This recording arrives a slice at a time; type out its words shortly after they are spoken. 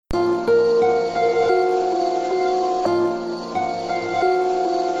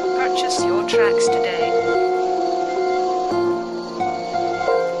Purchase your tracks today.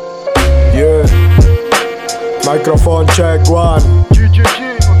 Yeah. Microphone check one.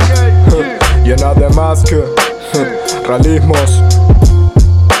 Llena de MASC. Realismos.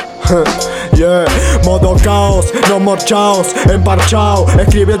 Yeah, modo caos, no more chaos, emparchao.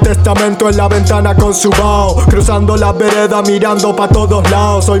 Escribe el testamento en la ventana con su vaho, cruzando la vereda mirando pa' todos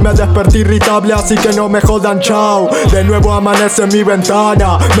lados. Hoy me desperté irritable así que no me jodan, chao. De nuevo amanece en mi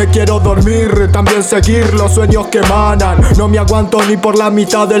ventana. Me quiero dormir, también seguir los sueños que emanan. No me aguanto ni por la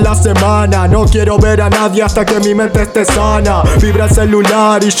mitad de la semana. No quiero ver a nadie hasta que mi mente esté sana. Vibra el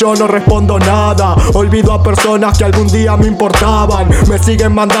celular y yo no respondo nada. Olvido a personas que algún día me importaban. Me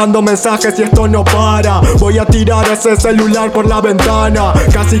siguen mandando mensajes y esto no para. Voy a tirar ese celular por la ventana.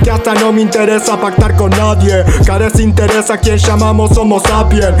 Casi que hasta no me interesa pactar con nadie. Carece interesa a quien llamamos homo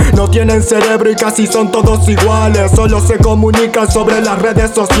sapiens. No tienen cerebro y casi son todos iguales. Solo se comunican sobre las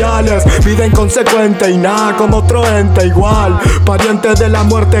redes sociales. Vida inconsecuente y nada como otro ente igual. Pariente de la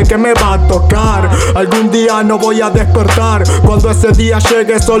muerte que me va a tocar. Algún día no voy a despertar. Cuando ese día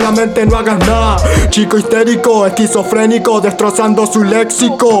llegue solamente no hagas nada. Chico histérico, esquizofrénico, destrozando su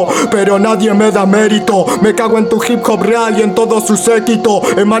léxico. Pero nadie me da mérito. Me cago en tu hip hop real y en todo su séquito.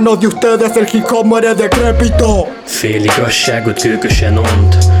 En manos de ustedes el hip hop muere decrépito. Fél igazságot gőgösen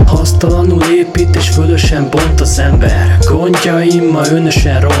ont, hasztalanul épít és fölösen bont az ember. Gondjaimmal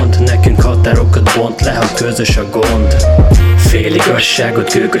önösen ront, nekünk határokat bont le, ha közös a gond. Fél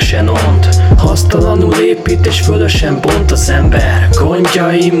igazságot gőgösen ont, hasztalanul épít és fölösen bont az ember.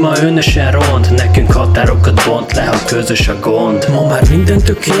 Gondjaimmal önösen ront, nekünk határokat bont le, ha közös a gond. Ma már minden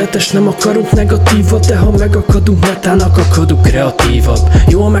tökéletes, nem akarunk negatívat, de ha megakadunk metának, akadunk kreatívabb.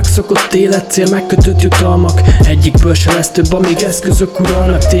 Jól megszokott életcél, megkötött jutalmak, egyikből se lesz több, amíg eszközök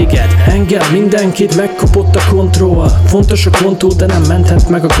uralnak téged. Engem, mindenkit megkapott a kontroll. Fontos a kontó, de nem menthet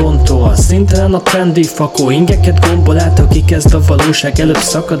meg a gondtól. Szintelen a trendi fakó, ingeket gombol át, aki kezd a valóság előbb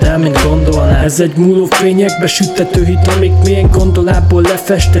szakad el, mint gondolná. Ez egy múló fényekbe sütető hit, amik milyen gondolából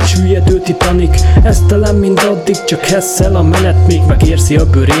lefestett süllyedő titanik. Ez talán mindaddig csak hesszel a menet, még megérzi a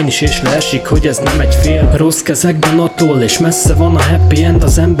bőrén is és leesik, hogy ez nem egy film. Rossz kezekben attól és messze van a happy end,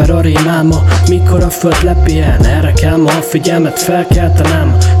 az ember a rémálma, mikor a föld lepien. Erre kell ma a figyelmet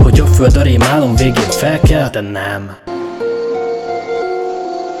felkeltenem, hogy a föld a rémálom végén felkeltenem.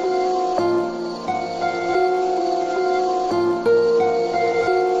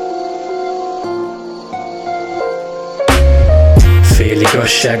 Fél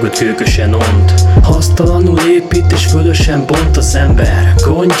igazságot gőgösen ont, hasztalanul épít és fölösen bont az ember.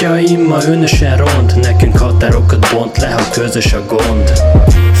 Gondjaimmal önösen ront, nekünk határokat bont le, ha közös a gond.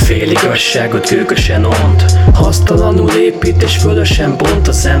 Fél igazságot gőgösen ont, hasztalanul épít és fölösen bont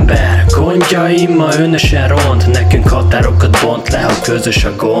az ember. Gondjaimmal önösen ront, nekünk határokat bont le, ha közös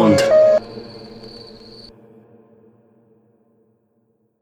a gond.